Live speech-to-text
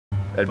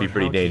That'd be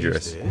pretty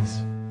dangerous.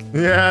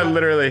 Yeah,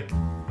 literally.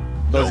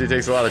 Plus, he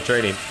takes a lot of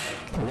training.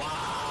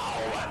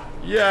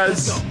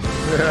 Yes.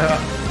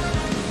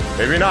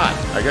 Maybe not.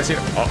 I guess he.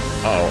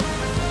 Oh.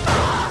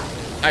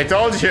 I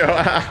told you.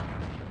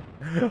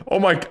 Oh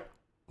my.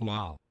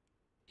 Wow.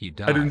 He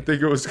died. I didn't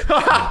think it was.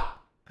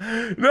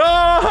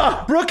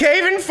 No!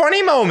 Brookhaven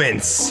funny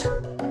moments.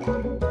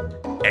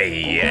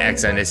 Hey,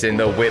 xEnesR in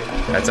the whip.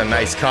 That's a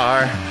nice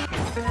car.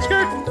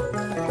 Skirt.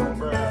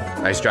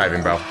 Nice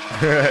driving, bro.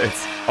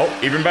 Oh,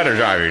 even better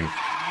driving.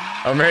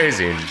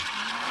 Amazing.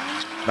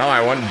 Now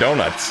I want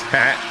donuts.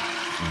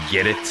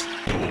 Get it?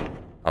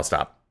 I'll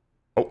stop.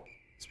 Oh,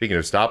 speaking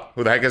of stop,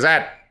 who the heck is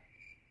that?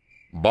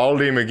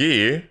 Baldy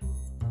McGee?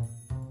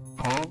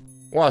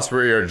 What's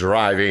where you're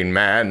driving,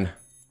 man?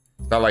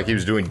 It's not like he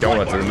was doing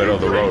donuts in the middle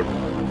of the road.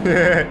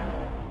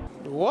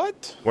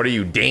 What? What are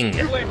you, ding?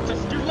 You're late to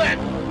school.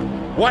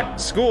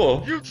 What?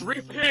 School? You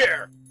drift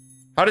here.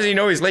 How does he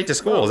know he's late to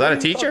school? Is that a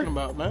teacher?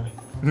 About, man?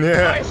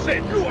 Yeah. I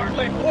said you are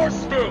late for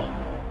school.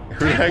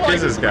 Who the heck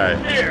is this guy?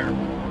 Here.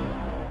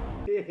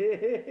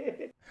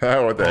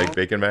 What the heck,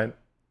 Bacon Man?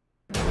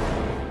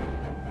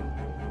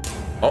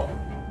 Oh.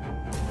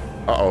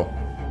 Uh-oh.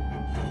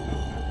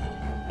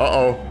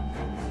 Uh-oh.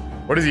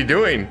 What is he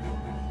doing?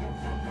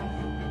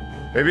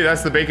 Maybe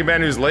that's the Bacon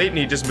Man who's late and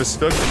he just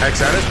mistook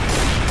xEnesR?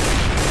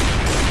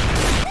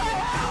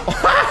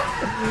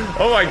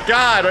 Oh my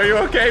god, are you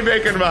okay,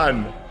 Bacon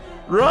Man?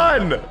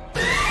 Run!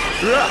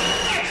 Run!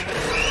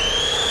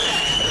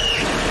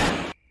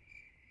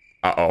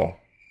 Uh-oh.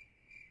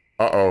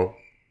 Uh-oh.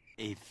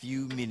 A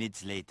few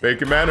minutes later.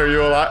 Bacon Man, are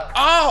you alive?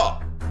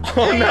 Oh!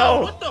 Oh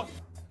no!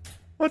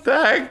 What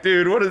the heck,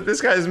 dude? What is this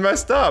guy's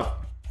messed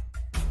up?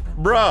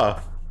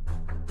 Bruh.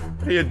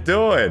 What are you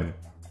doing?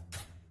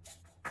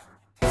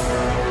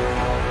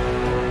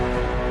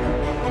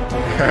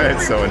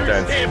 It's so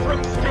intense.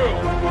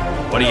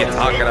 What are you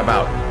talking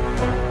about?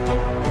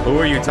 Who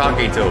are you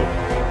talking to?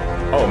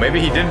 Oh, maybe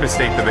he did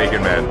mistake the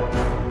Bacon Man.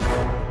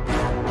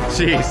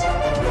 Jeez.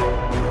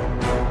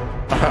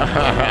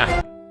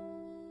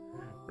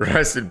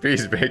 Rest in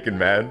peace, Bacon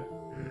Man.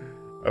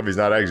 Hope he's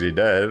not actually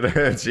dead.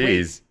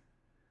 Jeez.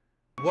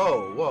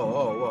 Whoa, whoa,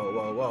 whoa, whoa,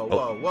 whoa, whoa,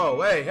 whoa,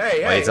 whoa, hey,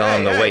 hey, hey, Wait's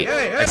on the wait.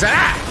 Hey.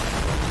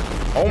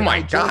 Oh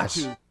my gosh.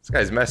 This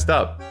guy's messed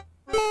up.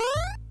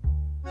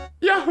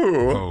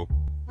 Yahoo! Oh.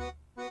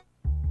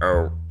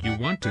 Oh. You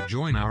want to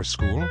join our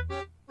school?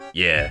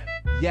 Yeah.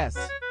 Yes.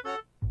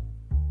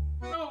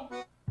 No. No,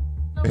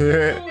 don't do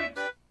it.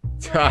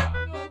 No,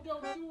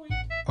 don't do it.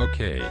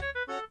 Okay.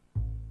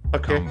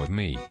 Okay. Come with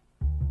me.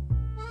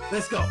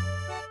 Let's go.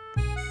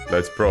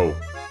 Let's pro.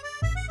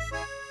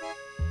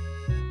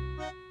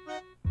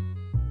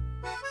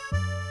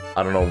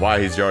 I don't know why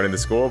he's joining the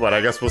school, but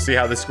I guess we'll see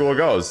how the school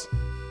goes.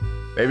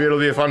 Maybe it'll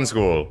be a fun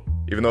school,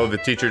 even though the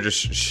teacher just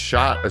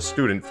shot a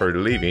student for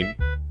leaving.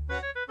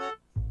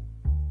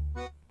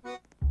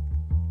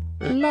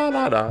 La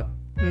la da,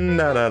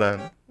 na na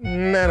na,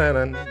 na na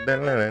na,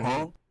 na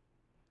na.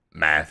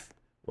 Math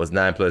was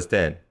 9 plus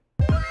 10.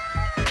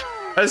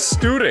 A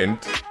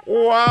student?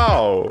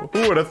 Wow!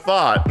 Who would have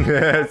thought? Look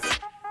at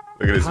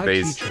his Hi,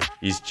 face. teacher.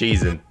 He's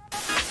cheesing.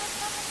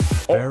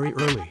 Very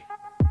early.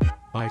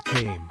 I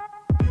came.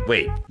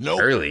 Wait,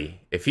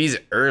 early? If he's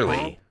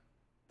early,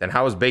 then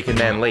how is Bacon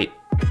Man late?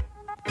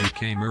 He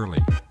came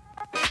early.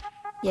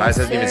 Class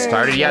hasn't even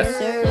started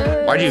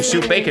yet? Why'd you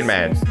shoot Bacon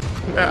Man?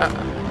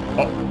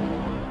 Oh.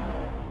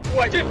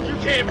 Why didn't you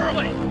came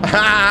early?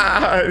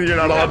 You're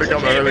not allowed to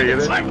come early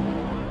either.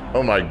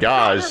 Oh my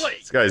gosh,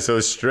 this guy's so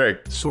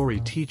strict. Sorry,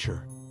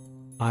 teacher.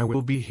 I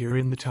will be here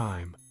in the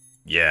time.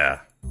 Yeah,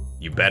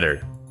 you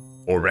better.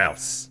 Or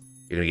else.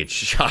 You're gonna get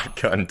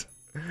shotgunned,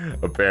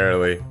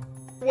 apparently.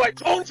 Why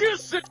don't you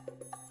sit?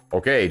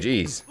 Okay,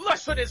 geez.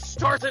 Lesson is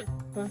starting.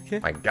 Okay.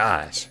 My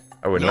gosh.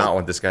 I would not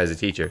want this guy as a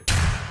teacher.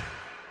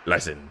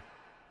 Lesson.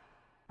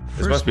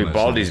 This must be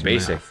Baldi's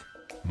basic.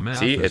 Math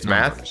See, is it's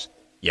math. numbers.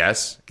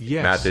 Yes.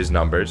 Yes. Math is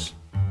numbers.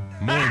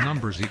 More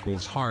numbers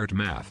equals hard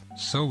math,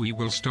 so we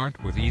will start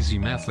with easy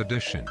math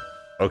addition.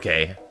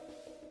 Okay.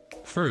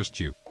 First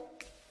you.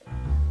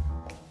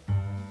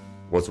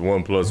 What's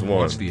 1 plus 1?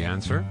 What's the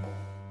answer?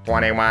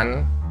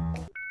 21.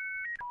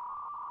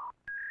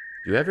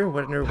 Do you ever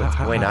wonder what's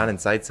going on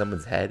inside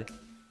someone's head?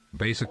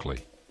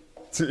 Basically.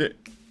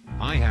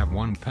 I have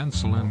one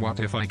pencil, and what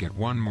if I get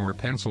one more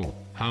pencil?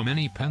 How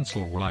many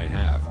pencil will I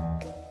have?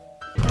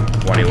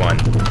 21.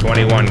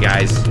 21,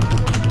 guys.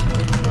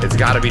 It's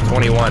gotta be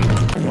 21.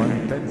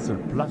 1 pencil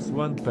plus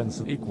 1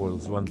 pencil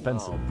equals 1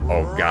 pencil.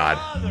 Oh, God.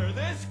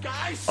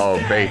 Oh,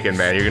 Bacon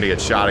Man, you're gonna get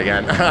shot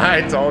again.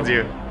 I told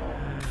you.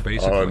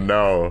 Basically. Oh,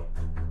 no.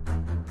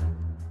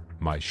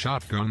 My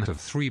shotgun has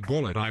 3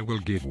 bullets. I will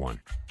give one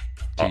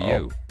to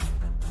you.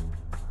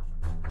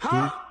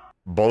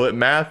 Bullet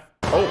math?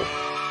 Oh.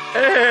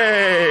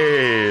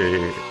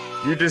 Hey!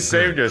 You just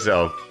saved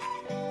yourself.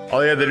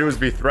 All you had to do was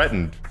be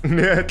threatened.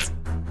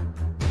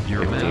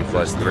 Your 15 math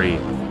plus is 3.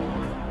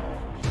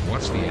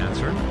 What's the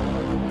answer?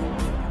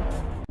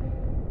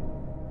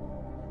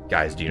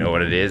 Guys, do you know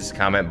what it is?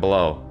 Comment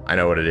below. I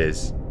know what it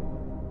is.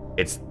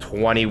 It's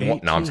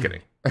 21. No, I'm just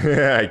 18. kidding.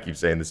 I keep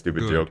saying the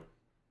stupid Good. joke.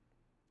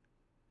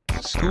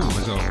 School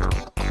is over.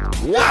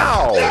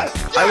 Wow!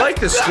 I like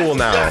this school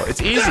now.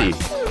 It's easy.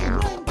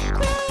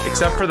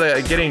 Except for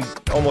the getting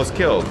almost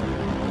killed.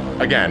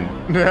 Again.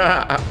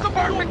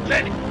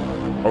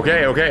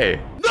 Okay,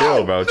 okay.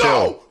 Chill, bro,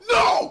 chill.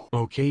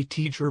 Okay,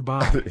 teacher,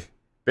 bye.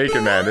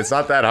 Bacon Man, it's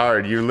not that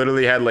hard. You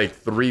literally had like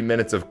 3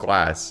 minutes of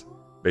class.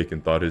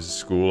 Bacon thought his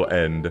school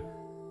end.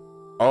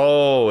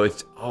 Oh,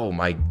 it's... Oh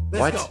my...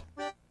 What?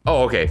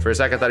 Oh, okay. For a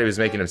second, I thought he was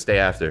making him stay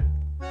after.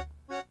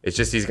 It's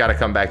just he's got to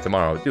come back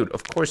tomorrow. Dude,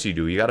 of course you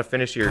do. You got to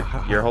finish your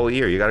whole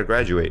year. You got to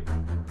graduate.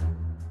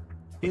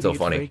 It's so Idiot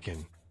funny.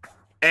 Bacon.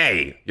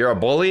 Hey, you're a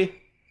bully?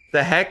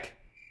 The heck?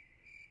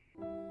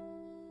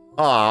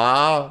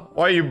 Aw,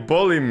 why you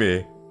bullying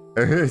me?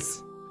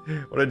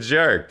 What a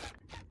jerk.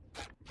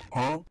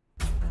 Huh?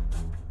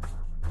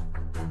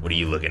 What are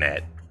you looking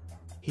at?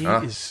 He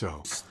Huh? is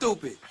so.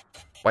 Stupid.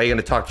 Why are you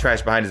gonna talk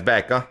trash behind his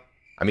back, huh?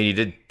 I mean, he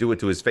did do it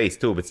to his face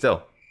too, but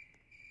still.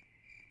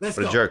 Let's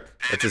What a go.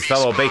 jerk. That's his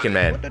fellow Bacon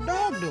Man. What the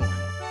dog doing?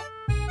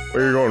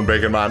 Where you going,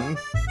 Bacon Man?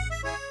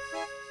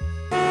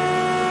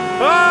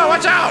 Oh,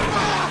 watch out!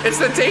 It's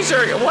the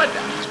teacher! What?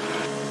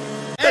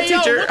 The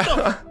teacher!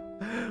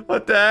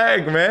 What the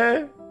heck,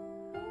 man?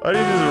 Why did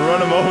you just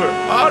run him over?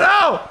 Oh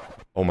no!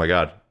 Oh my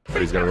god.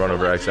 He's gonna run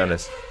over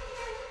xEnesR.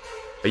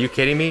 Are you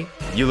kidding me?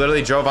 You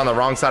literally drove on the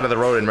wrong side of the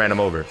road and ran him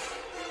over.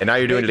 And now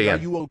you're doing it again.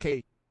 Are you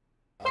okay?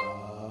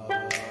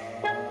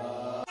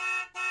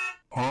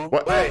 Huh?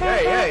 What?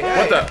 Hey.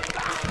 What the?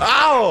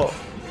 Ow!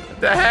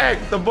 What the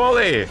heck? The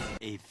bully!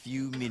 A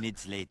few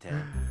minutes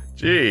later.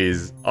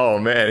 Jeez. Oh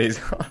man, he's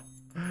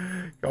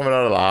coming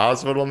out of the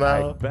hospital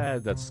now. I'm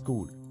bad at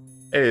school.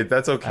 Hey,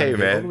 that's okay,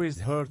 and they man. always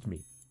hurt me.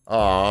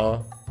 Aw.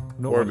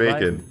 No Poor one liked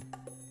Bacon. me.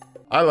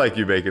 I like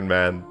you, Bacon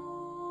Man.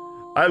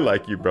 I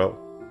like you, bro.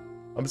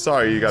 I'm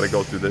sorry you gotta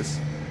go through this.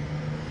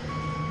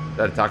 Is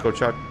that a taco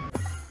truck?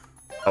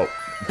 Oh,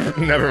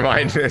 never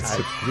mind.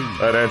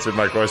 That answered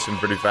my question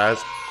pretty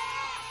fast.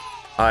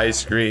 I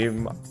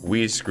scream,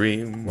 we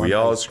scream, we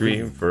all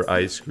scream for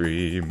ice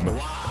cream.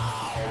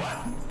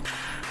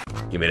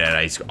 Give me that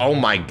ice cream. Oh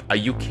my, are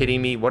you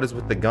kidding me? What is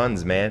with the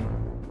guns, man?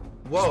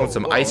 Whoa, want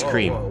some ice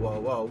cream.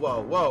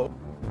 Whoa.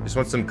 Just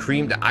want some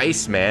creamed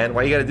ice, man.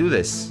 Why you gotta do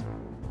this?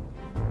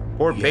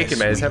 Poor Bacon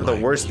Man is having the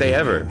worst day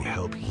ever.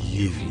 Help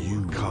if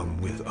you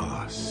come with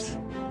us.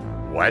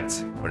 What?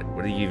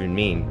 What do you even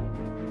mean?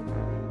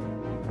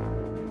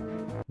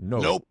 No.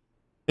 Nope.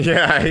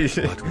 Yeah,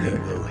 But we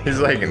will he's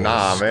help like, your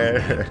nah, school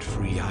man. get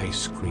free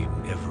ice cream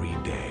every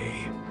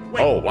day.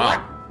 Oh,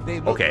 wow. They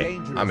look Okay,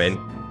 dangerous. I'm in.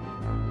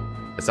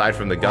 Aside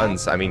from the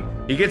guns, I mean,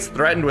 he gets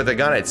threatened with a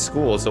gun at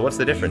school, so what's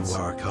the difference? You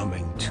are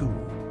coming too.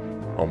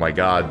 Oh my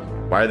god.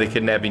 Why are they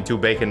kidnapping 2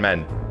 Bacon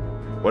Men?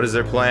 What is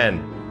their plan?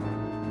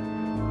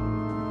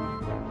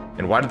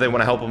 And why do they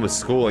want to help him with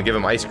school and give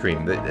him ice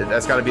cream?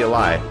 That's gotta be a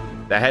lie.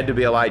 That had to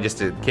be a lie just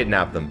to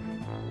kidnap them.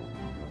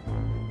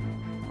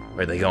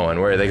 Where are they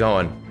going? Where are they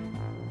going?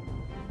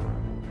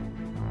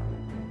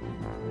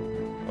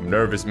 I'm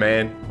nervous,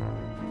 man.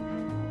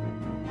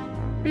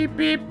 Beep,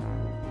 beep.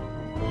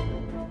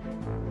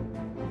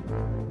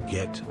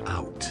 Get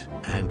out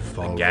and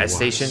follow Gas us.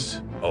 station?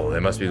 Oh, they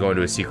must be going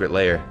to a secret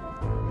lair.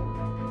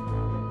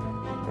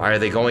 Why are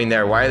they going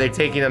there? Why are they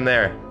taking them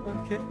there?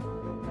 Okay.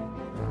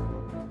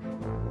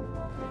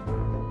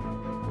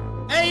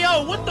 Hey,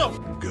 yo, what the?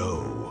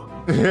 Go.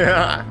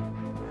 Yeah.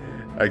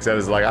 xEnesR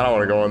is like, I don't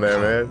want to go in there,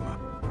 man.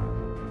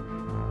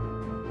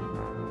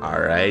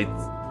 Alright.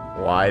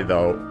 Why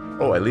though?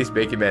 Oh, at least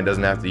Bacon Man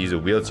doesn't have to use a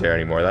wheelchair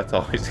anymore. That's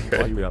always Why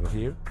good. you are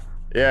here?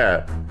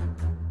 Yeah.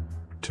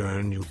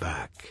 Turn you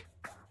back.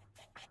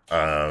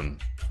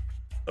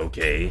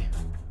 Okay.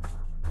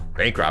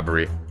 Bank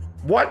robbery.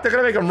 What? They're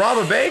gonna make him rob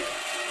a bank?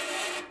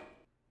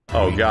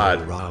 Oh We god.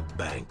 will rob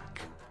bank.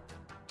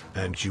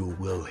 And you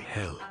will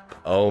help.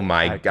 Oh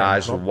my can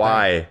gosh, rob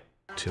why?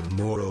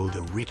 Tomorrow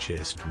the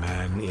richest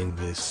man in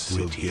this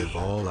city will give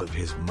all of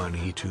his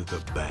money to the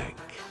bank.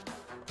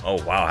 Oh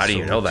wow, how do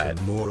you So know that?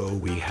 Tomorrow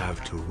we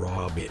have to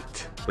rob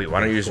it. Wait, why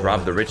don't you just before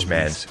rob the rich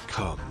man? police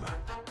Come.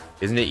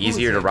 Isn't it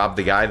easier to rob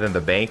the guy than the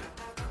bank?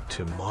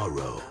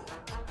 Tomorrow.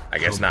 I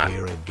guess Come not.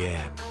 here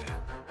again.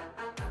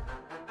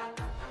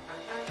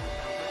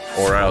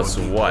 Or else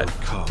Or we what?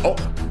 will come. Oh,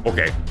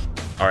 okay.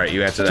 Alright,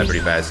 you answered that pretty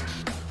fast.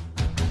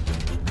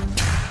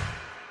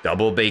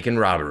 Double bacon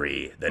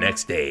robbery the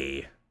next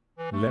day.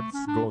 Let's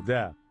go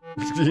there.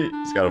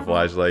 He's got a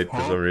flashlight for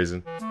some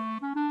reason.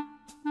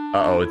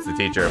 Uh-oh, it's the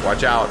teacher.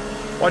 Watch out!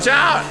 Watch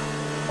out!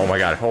 Oh my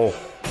god. Oh,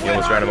 he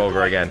almost ran him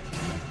over again.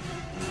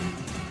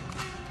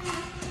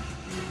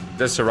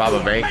 Just to rob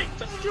a bank?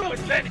 Just do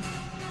it, Lenny.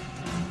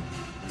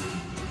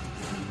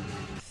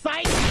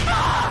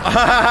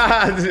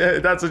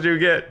 That's what you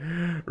get.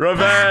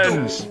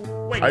 Revenge!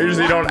 I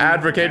usually don't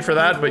advocate for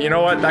that, but you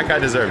know what? That guy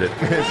deserved it.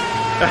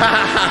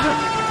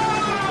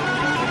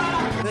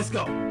 Let's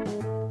go.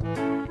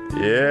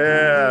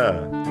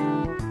 Yeah.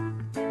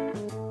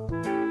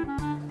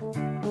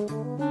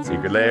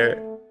 Secret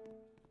lair.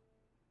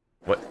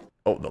 What?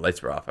 Oh, the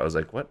lights were off. I was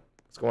like, what?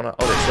 What's going on?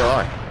 Oh, they still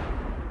are.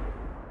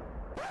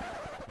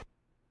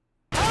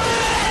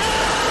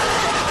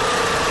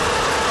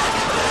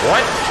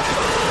 What?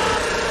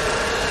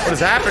 What is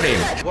happening?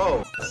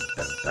 Whoa.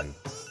 Dun,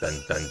 dun,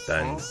 dun,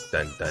 dun,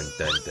 dun, dun,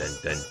 dun, dun,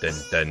 dun, dun,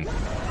 dun.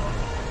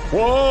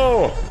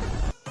 Whoa!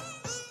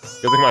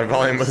 Good thing my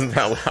volume wasn't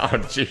that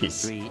loud.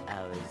 Jeez. 3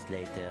 hours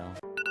later.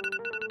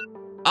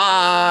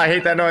 Ah, I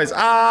hate that noise.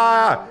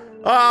 Ah!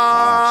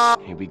 Ah!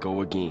 Here we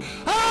go again.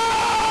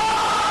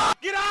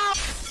 Get out!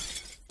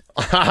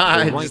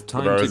 I Right just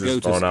time throws to his go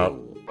to phone out.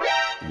 school.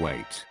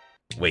 Wait.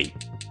 Wait.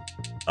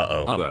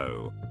 Uh-oh.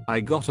 Uh-oh. I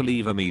gotta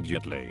leave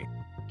immediately.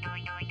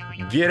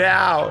 Get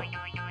out!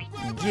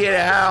 Get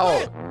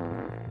out!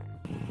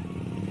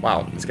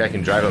 Wow, this guy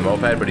can drive a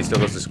moped, but he still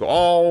goes to school.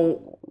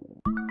 Oh!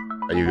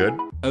 Are you good?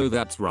 Oh,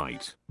 that's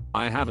right.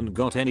 I haven't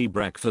got any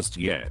breakfast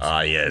yet.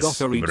 Ah, yes.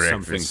 Gotta eat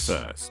something Breakfast.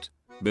 first.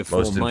 Before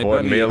Most my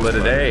important belly meal of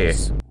the day.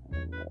 explodes.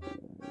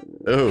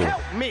 Ooh.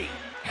 Help me!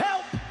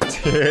 Help!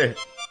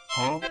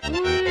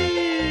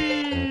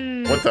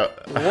 What the?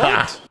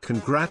 What?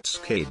 Congrats,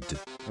 kid.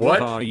 What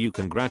What? are you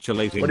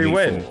congratulating What do you me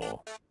win?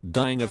 for?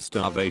 Dying of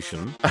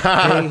starvation?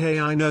 Hey,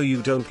 I know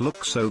you don't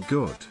look so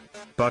good.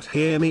 But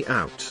hear me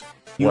out.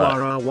 You What?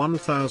 are our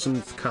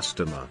 1000th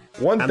customer.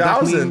 And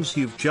that 1,000? means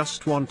you've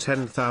just won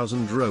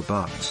 10,000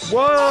 Robux.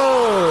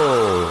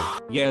 Whoa!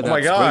 Yeah, Oh that's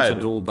my God. great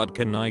and all, but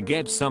can I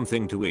get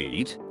something to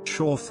eat?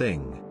 Sure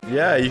thing.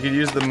 Yeah, you could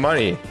use the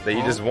money that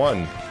you just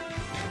won.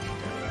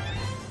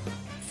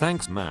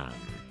 Thanks, man.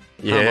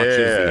 Yeah. How much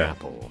is the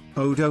apple?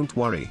 Oh, don't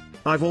worry.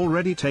 I've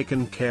already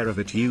taken care of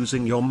it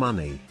using your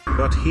money.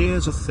 But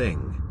here's a thing.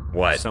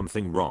 What?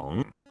 Something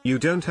wrong? You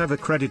don't have a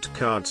credit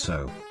card,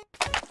 so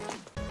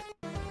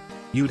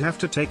you'd have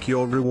to take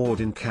your reward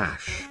in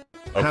cash.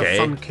 Okay. Have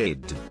fun,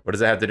 kid. What does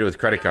that have to do with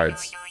credit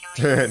cards?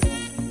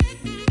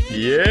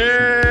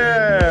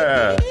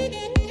 Yeah!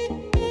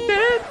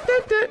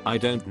 I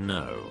don't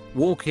know.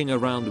 Walking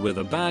around with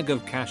a bag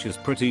of cash is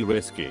pretty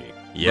risky.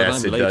 Yes, but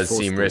I'm it late does for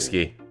seem school.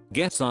 risky.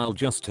 Guess I'll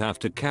just have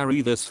to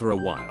carry this for a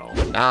while.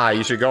 Ah,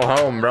 you should go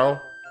home, bro.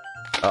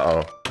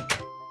 Uh-oh.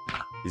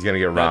 He's gonna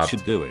get That robbed.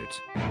 should do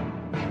it.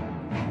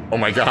 Oh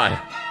my god.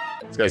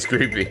 This guy's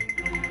creepy.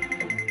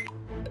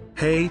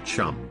 Hey,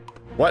 chump.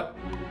 What?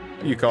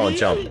 Who you calling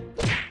chump?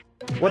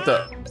 What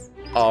the?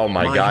 Oh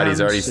my god, he's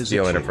hands already is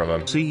stealing it itchy. from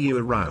him. See you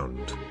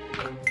around.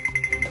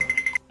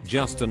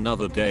 Just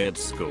another day at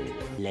school.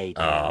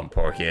 Later.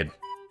 Poor kid.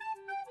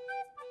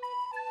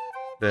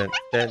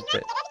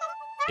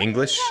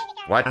 English?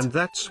 What? And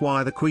that's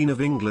why the Queen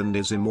of England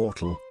is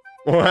immortal.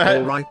 What?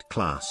 Alright,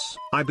 class.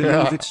 I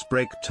believe it's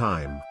break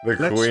time. The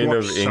Let's Queen watch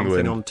of something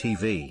England. on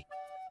TV.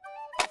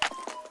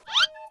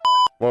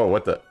 Whoa,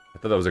 what the? I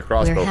thought that was a We're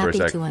crossbow for a happy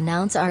sec. to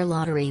announce our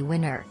lottery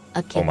winner,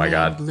 a kid Oh my named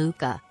God.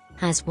 Luca,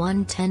 has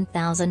won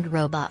 10,000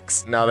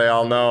 Robux. Now they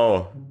all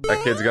know.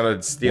 That kid's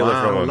gonna steal it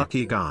from Wow, him.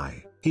 lucky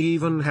guy. He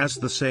even has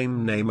the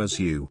same name as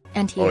you.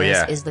 And Oh, here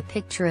yeah. is the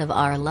picture of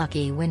our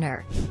lucky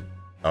winner.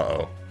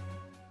 Uh-oh.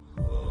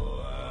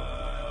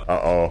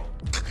 Uh-oh.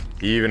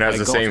 He even has I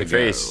the gotta same go.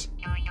 face.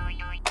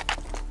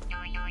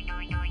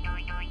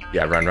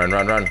 Yeah, run, run,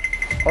 run, run.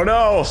 Oh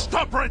no!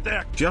 Stop right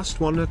there! Just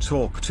wanna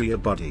talk to your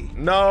buddy.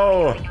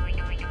 No!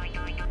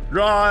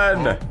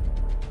 Run!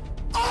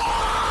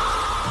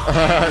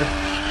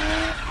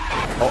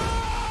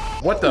 Oh.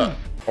 What the?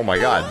 Oh my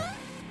god.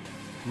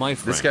 My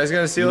friend, This guy's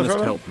gonna steal you it must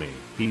from him? help me.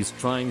 He's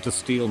trying to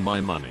steal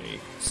my money.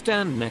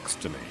 Stand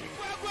next to me.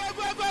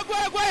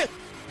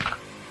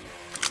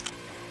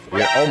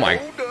 Yeah, oh my.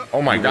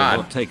 Oh my You will god.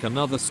 not take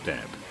another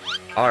step.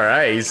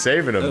 Alright, he's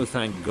saving Oh, him.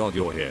 thank God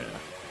you're here.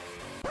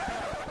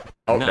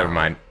 Oh, now. never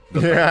mind.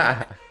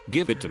 Yeah.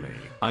 Give it to me.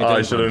 Oh, I I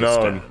don't should've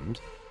known. understand.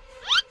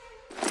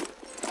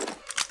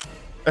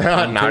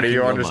 Now do Taking you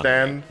your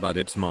understand? money, but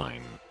it's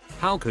mine.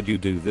 How could you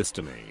do this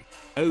to me?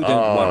 Oh, don't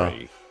Oh.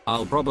 worry.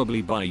 I'll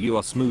probably buy you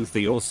a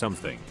smoothie or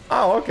something.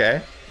 Oh,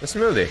 okay. A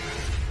smoothie.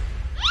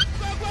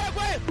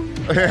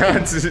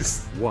 It's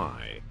just-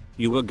 Why?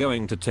 You were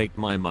going to take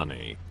my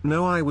money.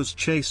 No, I was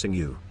chasing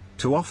you.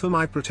 To offer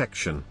my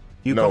protection.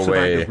 You No got a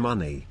way. bag of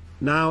money.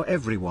 Now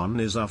everyone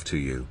is after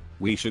you.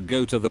 We should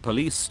go to the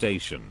police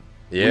station.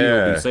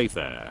 Yeah. We'll be safe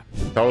there.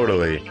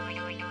 Totally.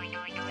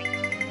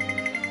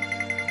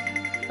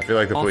 I feel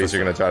like the police are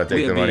gonna try to take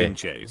We're the money. being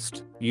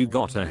chased. You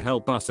gotta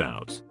help us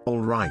out.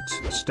 Alright,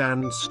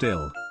 stand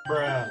still.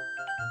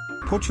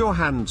 Put your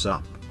hands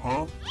up.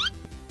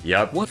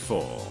 Yep. What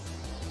for?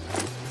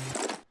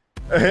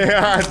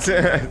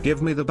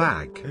 Give me the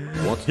bag.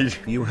 What?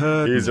 You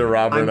heard He's me. a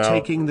robber I'm now.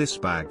 taking this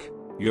bag.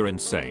 You're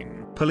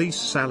insane. Police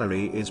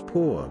salary is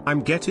poor.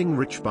 I'm getting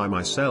rich by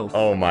myself.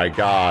 Oh my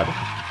god.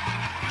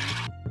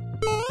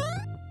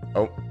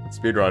 Oh,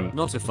 speedrun.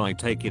 Not if I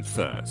take it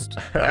first.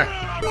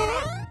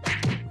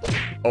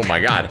 Oh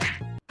my god.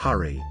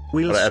 Hurry.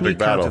 We'll What an epic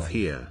sneak out battle. of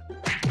here.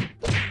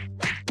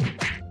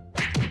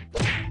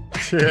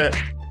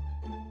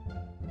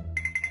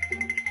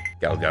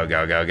 Go, go,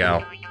 go, go,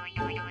 go.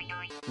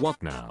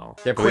 What now?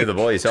 Can't believe the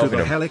bully's to helping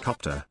the him.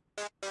 helicopter.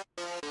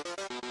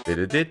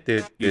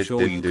 You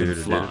sure you can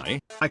fly?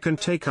 I can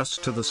take us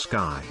to the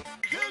sky.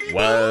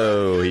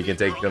 Whoa, he can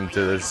take them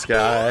to the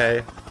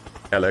sky.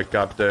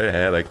 Helicopter,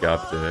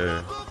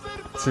 helicopter.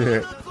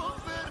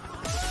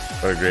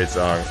 What a great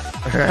song.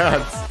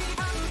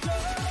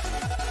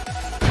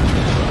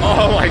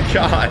 Oh my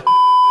god.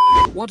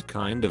 What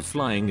kind of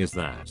flying is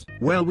that?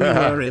 Well, we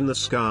were in the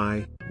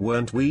sky,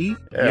 weren't we?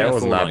 Yeah, it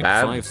was for not like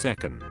bad. 5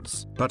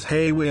 seconds. But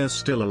hey, we're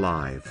still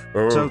alive.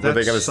 Oh, so were they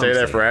that's gonna stay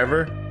there something.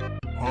 forever?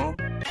 Huh?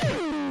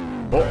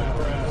 Oh,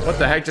 what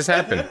the heck just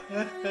happened?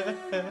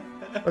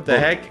 What the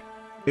heck?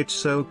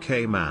 It's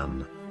okay,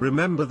 man.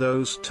 Remember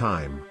those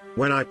time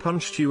when I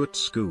punched you at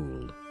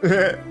school?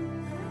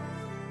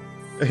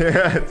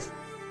 Yes.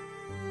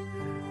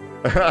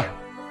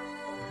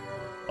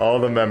 All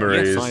the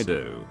memories. Yes, I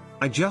do.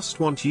 I just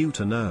want you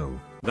to know.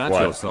 That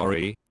What? you're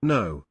sorry.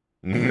 No.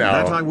 No.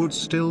 That I would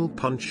still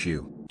punch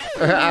you.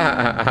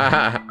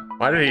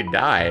 Why did he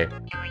die?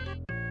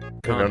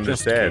 Can't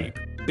just understand.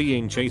 keep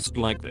being chased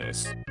like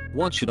this.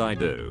 What should I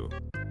do?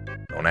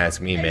 Don't ask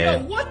me, Yo,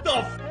 man. what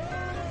the?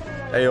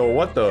 Hey, yo,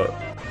 what the?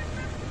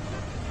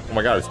 Oh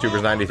my god, it's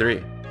Tubers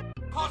 93.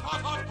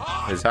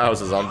 His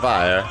house is on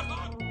fire.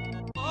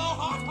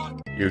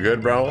 You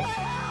good, bro?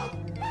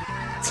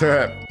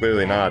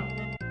 Clearly not.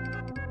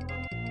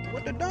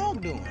 What the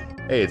dog doing?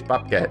 Hey, it's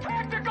Bobcat.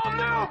 Tactical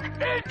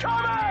nuke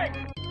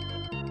incoming!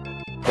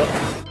 What?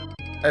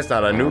 That's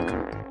not a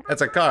nuke.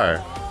 That's a car.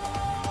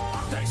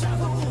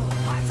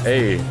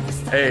 Hey,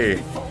 hey,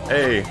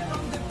 hey.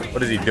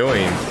 What is he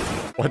doing?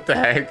 What the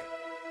heck?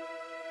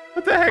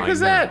 What the heck I was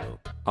that? know.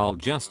 I'll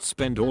just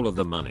spend all of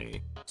the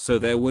money, so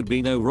there would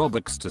be no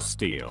Robux to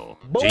steal.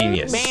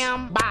 Genius.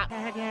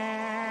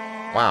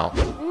 Wow.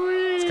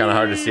 It's kind of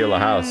hard to steal a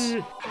house.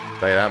 I'll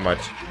tell you that much.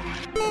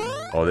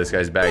 Oh, this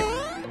guy's back.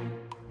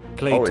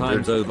 Play Oh,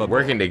 time's they're over.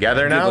 working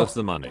together Give now? us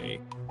the money.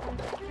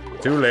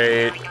 Too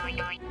late.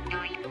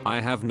 I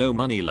have no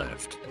money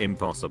left.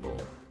 Impossible.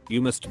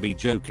 You must be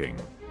joking.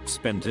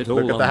 Spend it all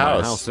Look at on the my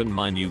house. house and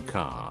my new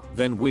car.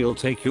 Then we'll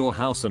take your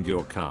house and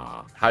your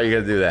car. How are you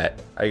gonna do that?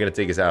 How are you gonna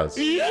take his house?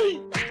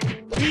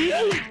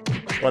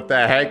 What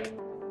the heck?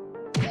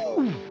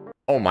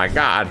 Oh my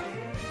god.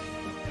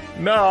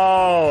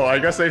 No, I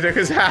guess they took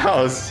his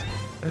house.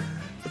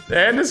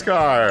 And his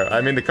car. I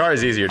mean, the car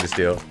is easier to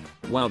steal.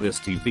 Wow, this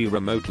TV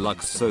remote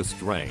looks so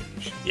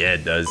strange. Yeah,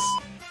 it does.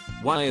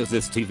 Why is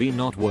this TV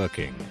not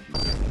working?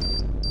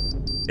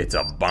 It's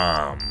a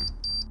bomb.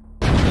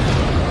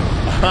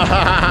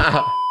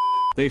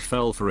 They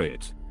fell for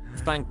it.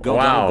 Thank God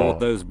Wow. I bought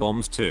those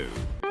bombs too.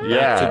 Yeah.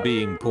 Back to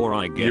being poor,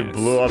 I guess. You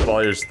blew up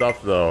all your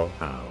stuff, though.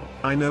 How?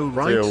 I know, So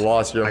right? you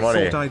lost your I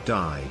money. thought I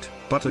died,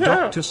 but a Yeah.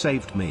 doctor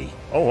saved me.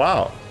 Oh,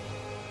 wow.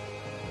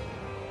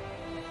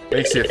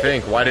 Makes you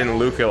think, why didn't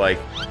Luca, like,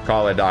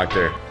 call a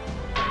doctor?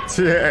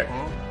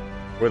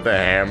 With a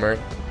hammer.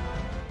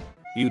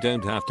 You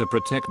don't have to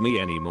protect me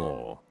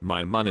anymore.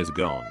 My money's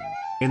gone.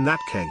 In that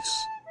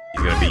case,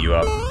 He's gonna beat you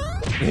up.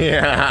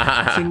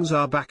 Yeah. things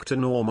are back to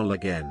normal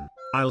again.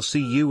 I'll see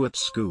you at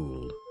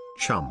school,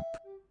 chump.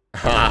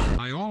 Ha.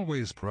 I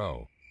always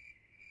pro.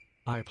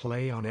 I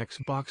play on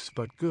Xbox,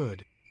 but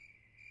good.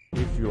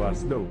 If you are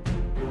slow.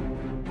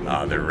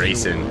 Ah, they're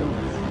racing.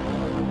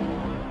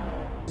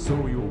 So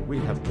you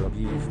will have to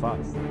be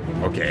fast.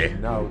 Okay.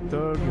 Now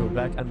turn your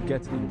back and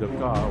get in the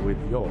car with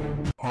your.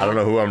 I don't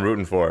know who I'm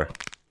rooting for.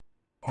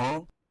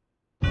 Huh?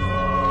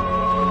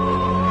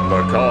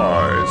 The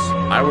cars.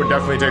 I would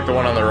definitely take the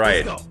one on the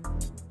right.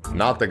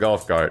 Not the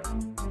golf cart.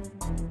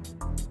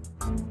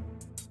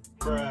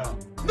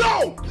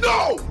 No!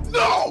 No!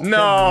 No!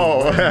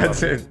 No!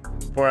 That's it.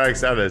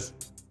 4x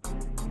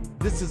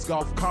This is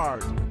golf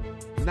cart,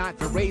 not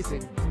for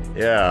racing.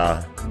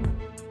 Yeah.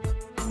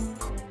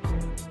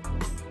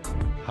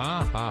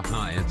 Ha ha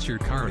ha, it's your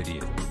car,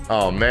 idiot.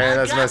 Oh man,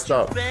 that's messed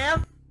up.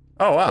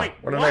 Oh wow,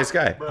 what a nice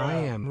guy. I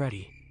am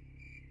ready.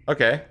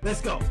 Okay.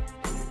 Let's go.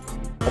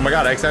 Oh my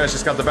god, xEnesR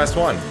just got the best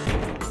one.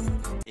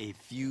 A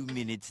few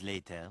minutes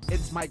later.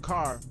 It's my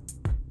car.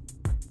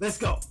 Let's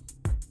go.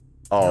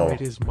 Oh. No,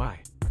 it is mine.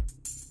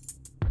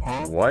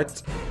 Huh?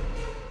 What?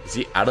 Is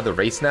he out of the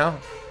race now?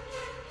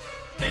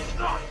 It's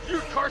not you,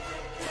 Carson.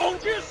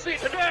 Don't you see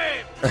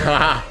today?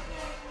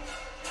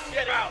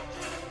 Get out.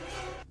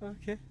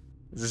 Okay.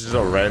 Is this just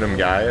a random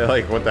guy?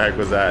 Like, what the heck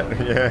was that?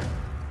 Yeah.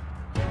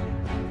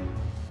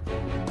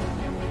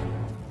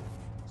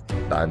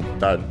 Dun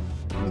dun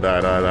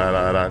dun dun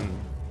dun dun.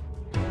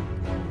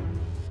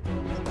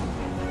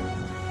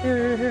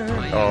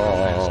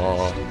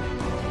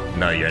 Oh.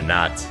 No, you're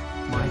not.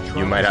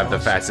 You might have the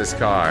fastest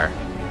car.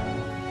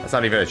 That's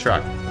not even a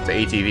truck. It's an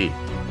ATV.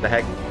 What the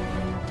heck?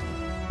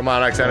 Come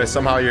on, xEnesR.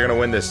 Somehow you're gonna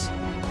win this.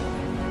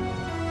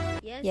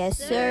 Yes,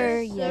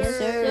 sir. Yes,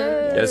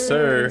 sir. Yes,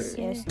 sir.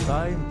 Yes.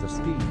 Time to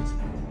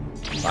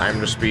speed. Time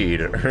to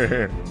speed.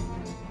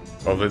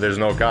 Hopefully there's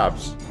no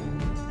cops.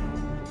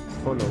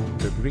 Follow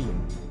the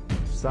green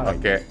side.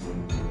 Okay.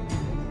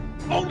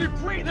 Only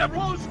green that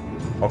rules.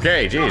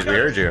 Okay, jeez, we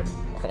heard you.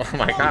 Oh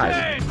my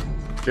gosh.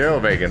 Chill,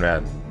 Bacon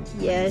Man.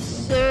 Yes,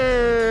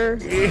 sir.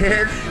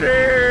 Yes,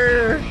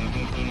 sir.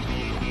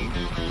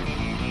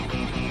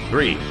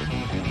 3,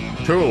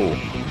 2,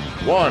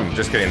 1.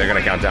 Just kidding, they're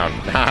gonna count down.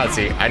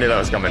 See, I knew that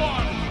was coming.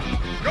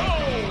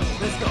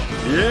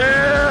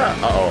 Yeah!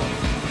 Uh-oh.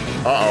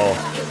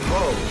 Uh-oh.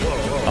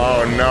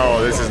 Oh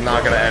no, this is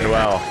not gonna end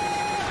well.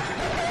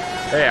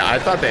 Hey, I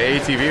thought the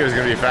ATV was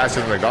gonna be faster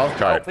than the golf I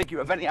cart. don't think you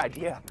have any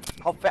idea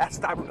how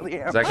fast I really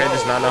am. Does that guy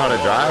just not know how to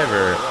drive,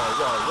 or?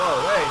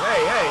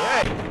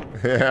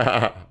 Hey,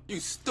 Yeah. you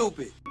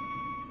stupid.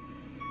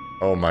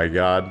 Oh my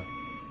god.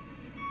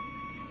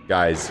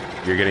 Guys,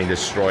 you're getting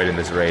destroyed in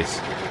this race.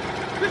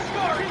 This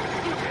car is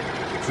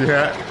stupid.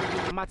 Yeah.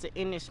 I'm about to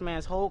end this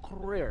man's whole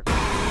career.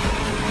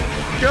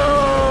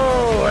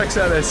 Go,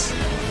 xEnesR.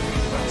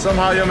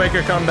 Somehow you'll make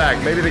a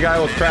comeback. Maybe the guy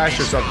will crash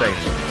or something.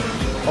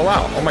 Oh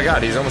wow. Oh my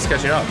god, he's almost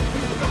catching up.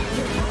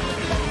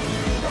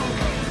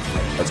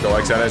 Let's go,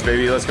 xEnesR,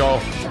 baby. Let's go.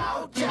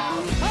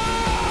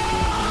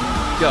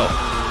 Go.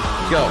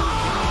 Go.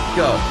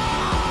 Go.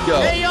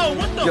 Go. Hey, yo,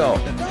 what the? Go.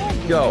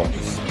 Go.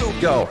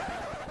 Go.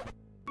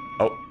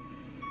 Oh.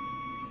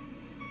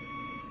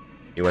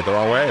 He went the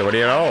wrong way. What do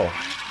you know?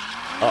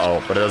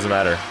 Uh-oh, but it doesn't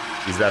matter.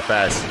 He's that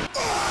fast.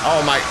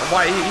 Oh my,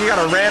 why, you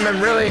gotta ram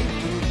him, really?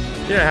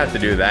 You didn't have to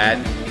do that.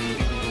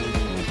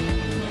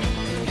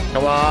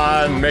 Come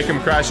on, make him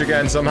crash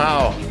again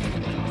somehow.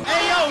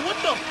 Hey, yo, what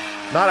the?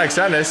 Not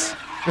xEnesR.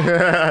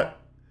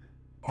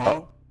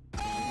 Oh.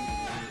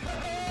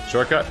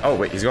 Shortcut? Oh,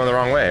 wait, he's going the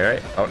wrong way,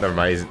 right? Oh, never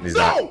mind, he's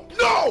not.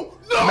 No!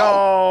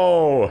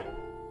 No!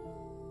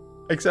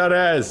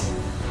 xEnesR.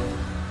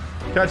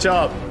 Catch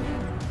up.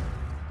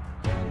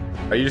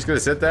 Are you just gonna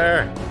sit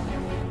there?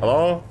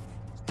 Hello?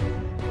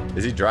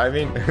 Is he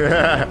driving?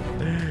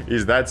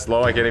 He's that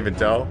slow, I can't even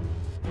tell.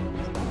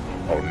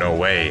 Oh, no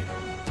way.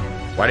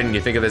 Why didn't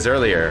you think of this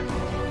earlier?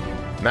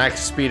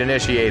 Max speed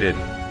initiated.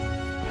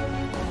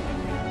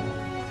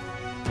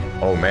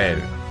 Oh,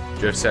 man.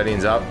 Drift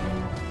settings up.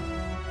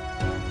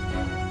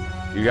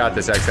 You got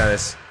this,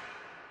 xEnesR.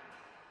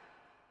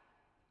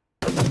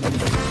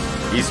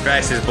 He's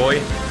fastest, boy.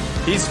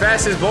 He's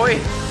fastest, boy.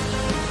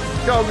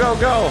 Go, go,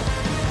 go.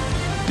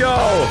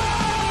 Go.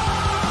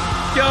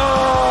 Go.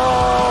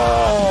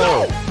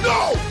 No!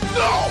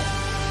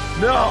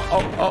 No!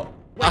 Oh, oh.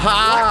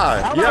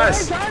 Aha!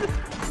 Yes!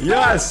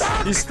 Yes!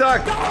 He's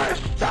stuck!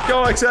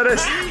 Go,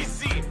 xEnesR!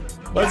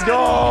 Let's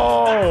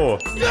go!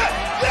 Woo!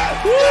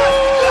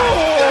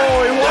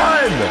 He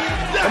won!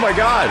 Oh my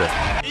god!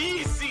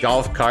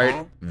 Golf cart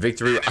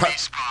victory.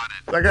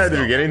 That guy at the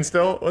beginning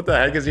still? What the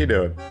heck is he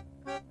doing?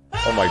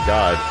 Oh my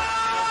god.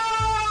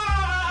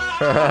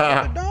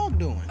 What the dog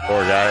doing?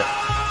 Poor guy.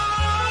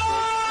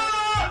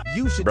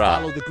 You should Bruh.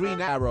 follow the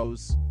green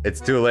arrows. It's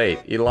too late.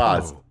 He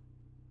lost.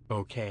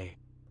 Okay.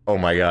 Oh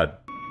my god.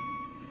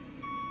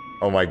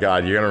 Oh my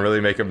god, you're gonna really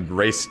make him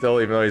race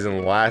still even though he's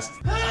in last?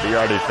 You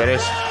already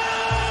finished?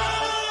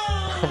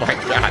 Oh my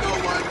god.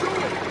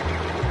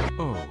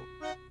 Oh,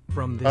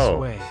 from this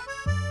way.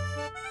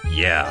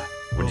 Yeah.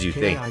 What did you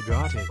think? I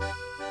got it.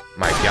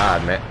 My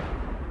god, man.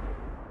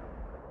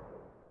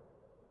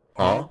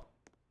 Huh?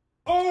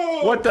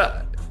 Oh! What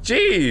the?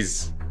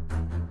 Jeez!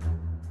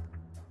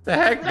 The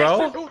heck,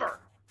 bro? Is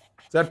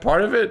that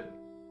part of it?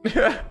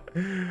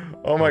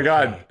 Oh my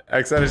god,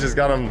 xEnesR just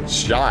got him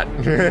shot.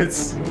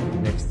 It's...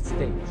 Next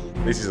stage.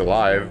 At least he's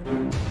alive.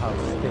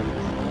 House stage.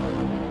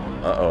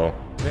 Uh-oh.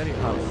 Very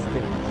house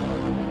stage.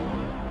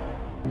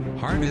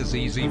 Hard is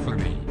easy for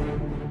me.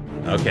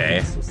 Okay.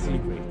 It's a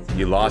secret.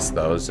 You lost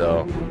though,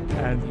 so...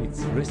 And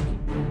it's risky.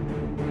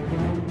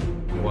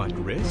 What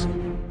risk?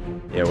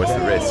 Yeah, what's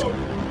the risk?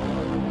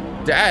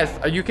 Death?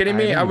 Are you kidding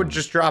me? I would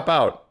just drop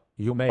out.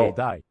 You may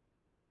die.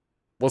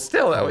 Well,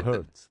 still, that Or would...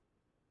 hurt.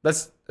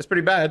 That's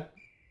pretty bad.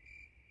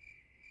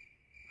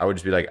 I would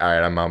just be like,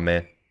 alright, I'm out,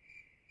 man.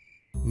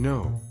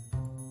 No.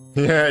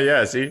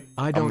 Yeah, see?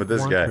 I don't I'm with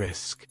this want guy.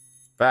 risk.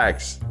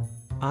 Facts.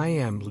 I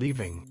am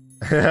leaving.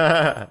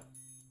 Yes!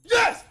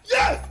 Yes!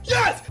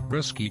 Yes!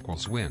 Risk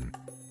equals win.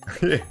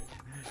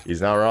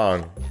 He's not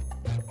wrong.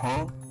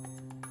 Huh?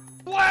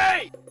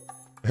 Wait!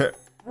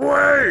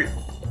 Wait!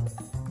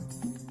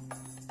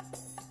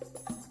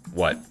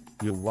 What?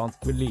 You want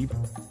to leave?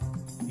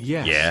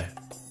 Yes. Yeah.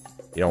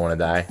 You don't want to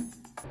die?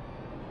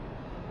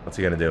 What's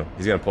he gonna do?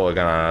 He's gonna pull a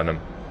gun on him,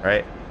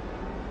 right?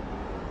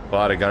 Pull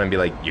out a gun and be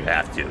like, you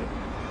have to.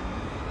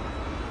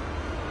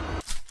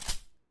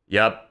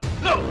 Yep.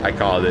 No. I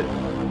called it.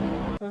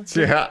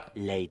 Yeah.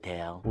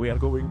 Later. We are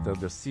going to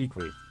the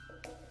secret.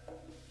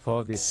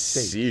 For this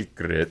stage.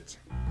 Secret.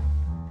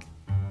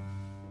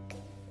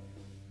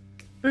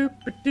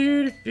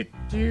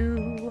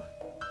 Boop-a-doo-doo-doo.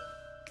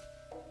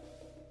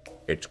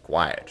 It's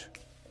quiet.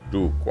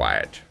 Too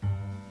quiet.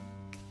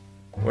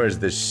 Where's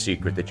this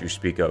secret that you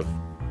speak of?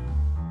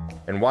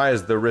 And why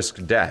is the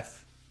risk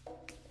death?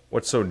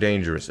 What's so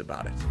dangerous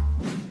about it?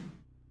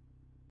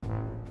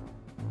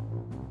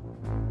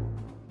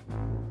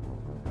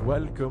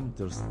 Welcome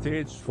to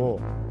stage 4.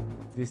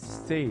 This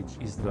stage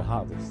is the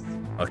hardest.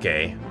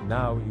 Okay.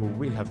 Now you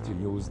will have to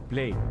use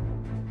plane.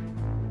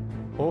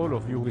 All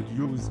of you will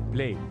use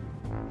plane.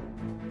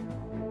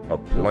 A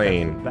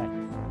plane. Back.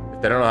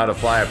 If they don't know how to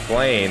fly a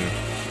plane.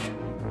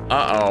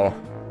 Uh-oh.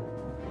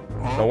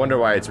 No wonder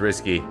why it's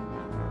risky.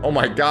 Oh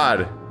my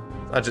god.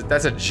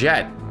 That's a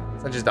jet.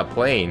 It's not just a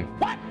plane.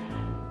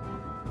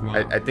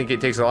 I think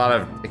it takes a lot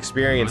of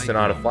experience to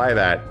know how to fly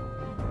that.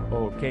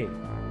 Okay.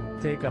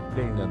 Take a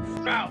plane and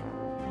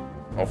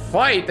Oh,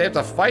 fight? They have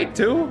to fight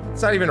too?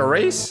 It's not even a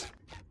race?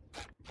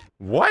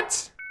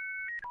 What?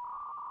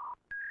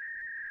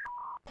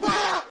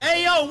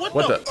 Hey yo, what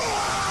the?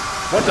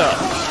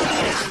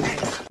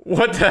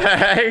 What the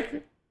heck?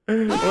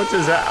 What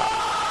is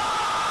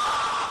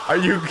that? Are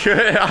you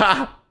good?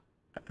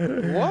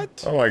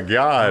 What? Oh my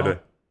god.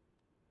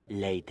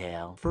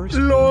 Later. First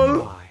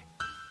LOL.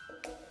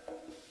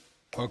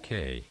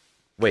 Okay.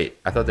 Wait,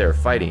 I thought they were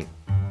fighting.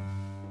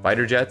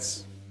 Fighter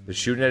jets? They're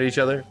shooting at each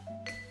other?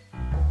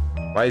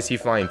 Why is he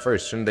flying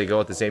first? Shouldn't they go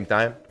at the same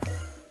time?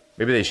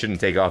 Maybe they shouldn't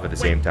take off at the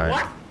same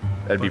time.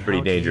 That'd be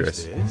pretty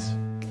dangerous.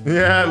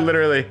 Yeah,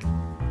 literally.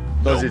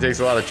 Suppose it takes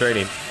a lot of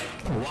training.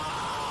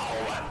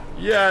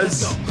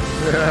 Yes.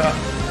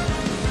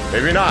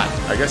 Maybe not.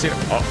 I guess you.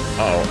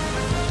 Oh.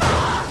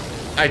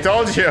 I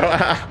told you.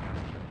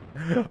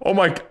 Oh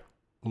my.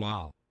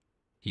 Wow.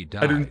 He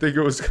died. I didn't think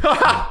it was.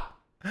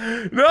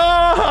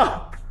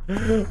 No.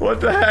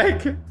 What the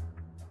heck?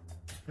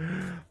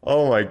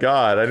 Oh my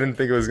god! I didn't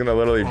think it was gonna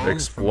literally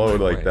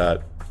explode like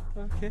that.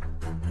 Okay.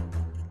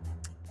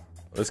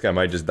 This guy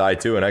might just die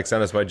too, and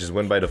xEnesR might just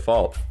win by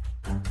default.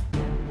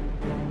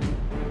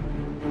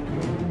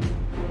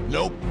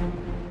 Nope.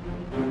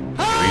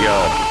 Here we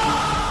go.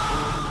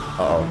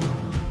 Uh-oh.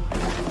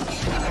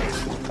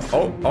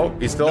 Oh,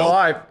 he's still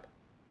alive.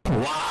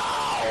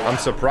 I'm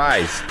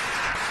surprised.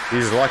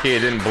 He's lucky it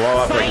didn't blow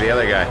up like the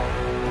other guy.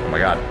 Oh my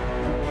god.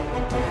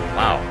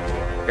 Wow.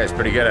 This guy's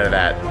pretty good at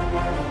that.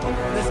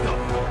 Let's go.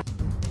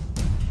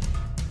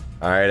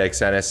 Alright,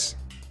 xEnesR.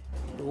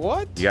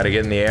 What? You gotta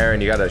get in the air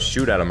and you gotta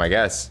shoot at him, I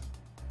guess.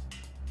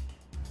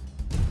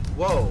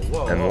 Whoa.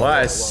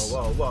 Unless.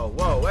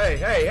 Whoa.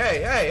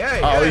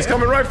 Hey. Oh, he's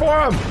coming right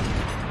for him.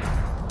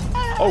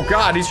 Oh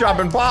god, he's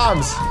dropping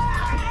bombs.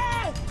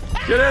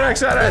 Get in,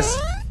 xEnesR.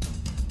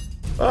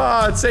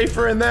 Oh, it's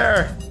safer in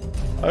there.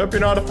 I hope you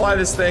know how to fly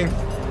this thing.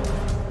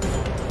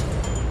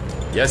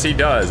 Yes, he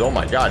does. Oh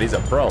my god, he's a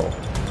pro.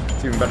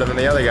 It's even better than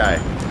the other guy.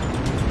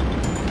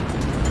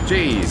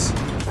 Jeez.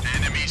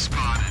 Enemy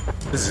spotted.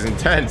 This is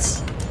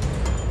intense.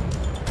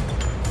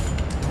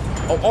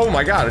 Oh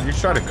my god, if you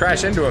try to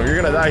crash into him, you're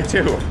gonna die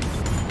too.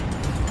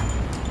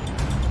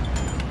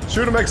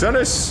 Shoot him,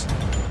 xEnesR.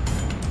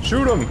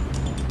 Shoot him.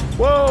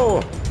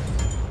 Whoa.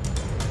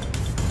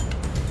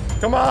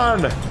 Come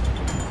on. You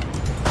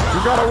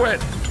gotta win.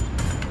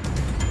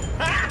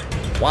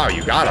 Wow,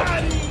 you got him.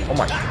 Oh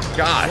my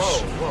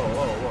gosh.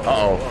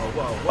 Uh-oh.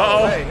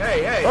 Uh-oh.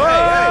 Hey.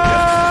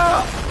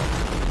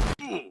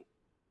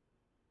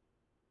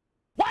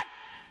 What?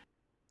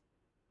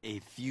 A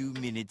few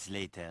minutes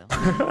later.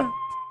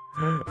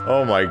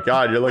 Oh my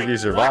god, you're lucky you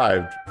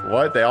survived.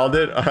 What? They all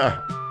did?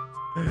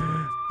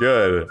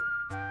 Good.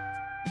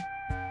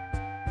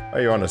 Why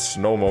are you on a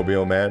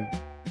snowmobile, man?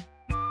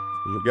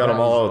 You got them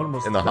all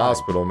in the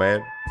hospital,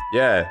 man.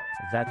 Yeah.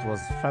 That was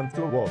fun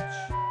to watch.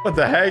 What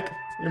the heck?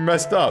 You're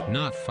messed up.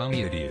 Not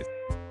funny, idiot.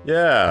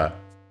 Yeah.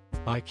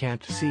 I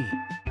can't see.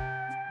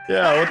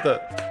 Yeah, what the?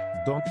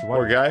 Don't Poor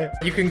worry. guy.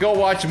 You can go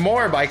watch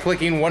more by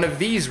clicking one of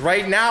these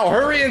right now.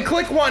 Hurry and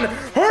click one.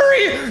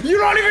 Hurry! You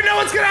don't even know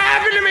what's gonna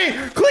happen to me.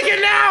 Click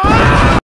it now. Ah!